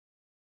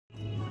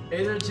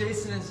Hey there,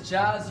 Jason. It's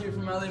Jazz here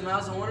from LA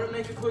Mazda. I wanted to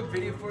make a quick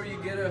video for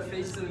you, get a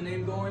face to the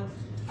name going.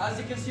 As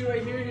you can see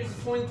right here, here's a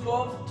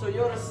 2012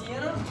 Toyota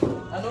Sienna.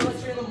 I know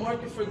that you're in the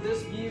market for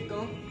this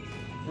vehicle,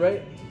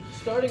 right?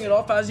 Starting it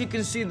off, as you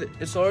can see,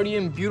 it's already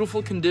in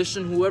beautiful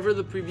condition. Whoever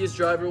the previous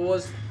driver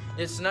was,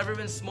 it's never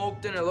been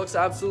smoked in. It looks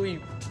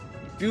absolutely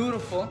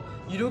beautiful.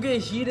 You do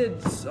get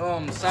heated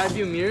side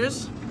view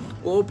mirrors.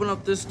 We'll open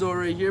up this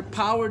door right here.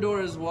 Power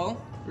door as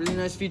well. Really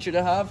nice feature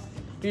to have.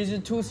 Here's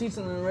your 2 seats,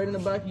 and then right in the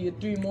back you get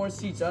 3 more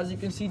seats. As you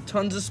can see,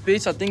 tons of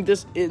space. I think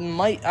it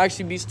might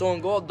actually be stolen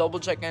gold. I'll double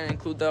check and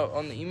include that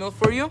on the email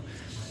for you.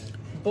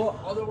 But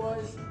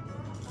otherwise,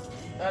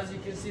 as you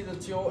can see, the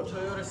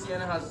Toyota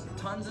Sienna has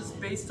tons of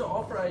space to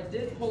offer. I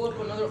did pull up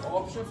another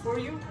option for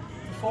you.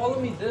 Follow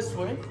me this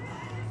way.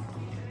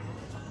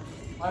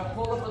 I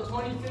pulled up a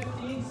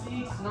 2015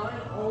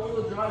 CX-9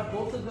 all-wheel drive.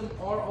 Both of them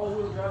are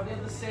all-wheel drive. They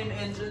have the same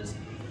engines,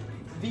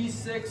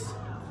 V6.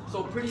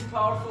 So pretty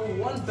powerful.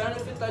 One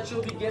benefit that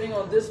you'll be getting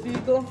on this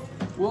vehicle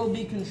will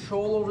be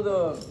control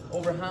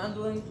over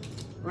handling,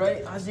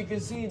 right? As you can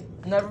see,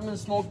 never been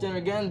smoked in.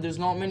 Again, there's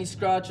not many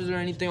scratches or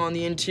anything on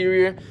the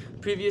interior.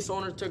 Previous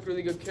owner took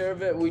really good care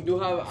of it. We do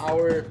have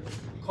our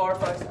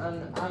Carfax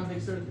and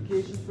AMVIC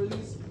certifications for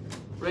these.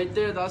 Right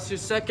there, that's your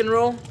second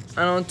row.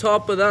 And on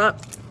top of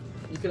that,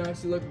 you can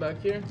actually look back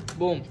here.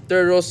 Boom,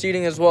 third row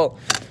seating as well.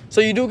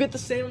 So you do get the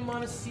same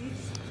amount of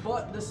seats,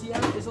 but the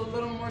Sienna is a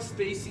little more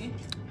spacey.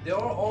 They are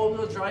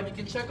all-wheel drive. You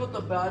can check out the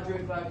badge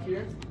right back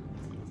here.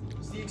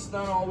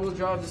 CX-9 all-wheel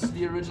drive. This is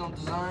the original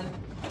design.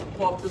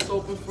 Pop this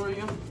open for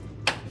you.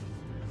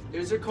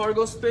 Here's your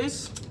cargo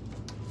space.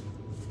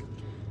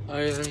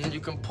 And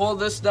you can pull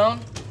this down.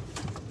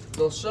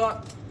 Little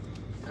shot.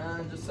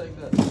 And just like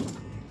that.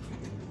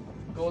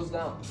 Goes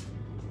down.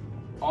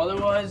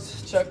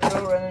 Otherwise, check it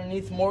out right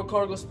underneath. More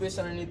cargo space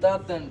underneath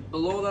that. Then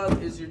below that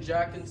is your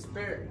jack and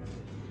spare.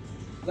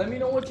 Let me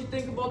know what you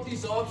think about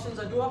these options.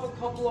 I do have a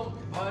couple more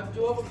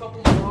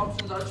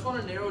options. I just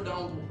want to narrow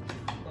down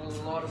a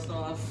lot of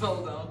stuff that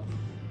fell down.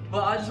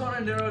 But I just want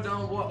to narrow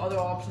down what other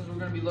options we're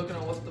going to be looking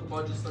at, what's the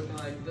budget's looking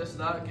like, this,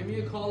 that. Give me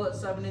a call at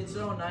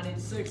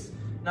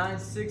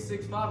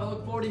 780-986-9665. I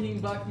look forward to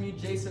hearing back from you,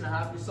 Jason, and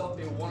have yourself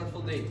a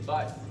wonderful day.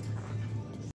 Bye.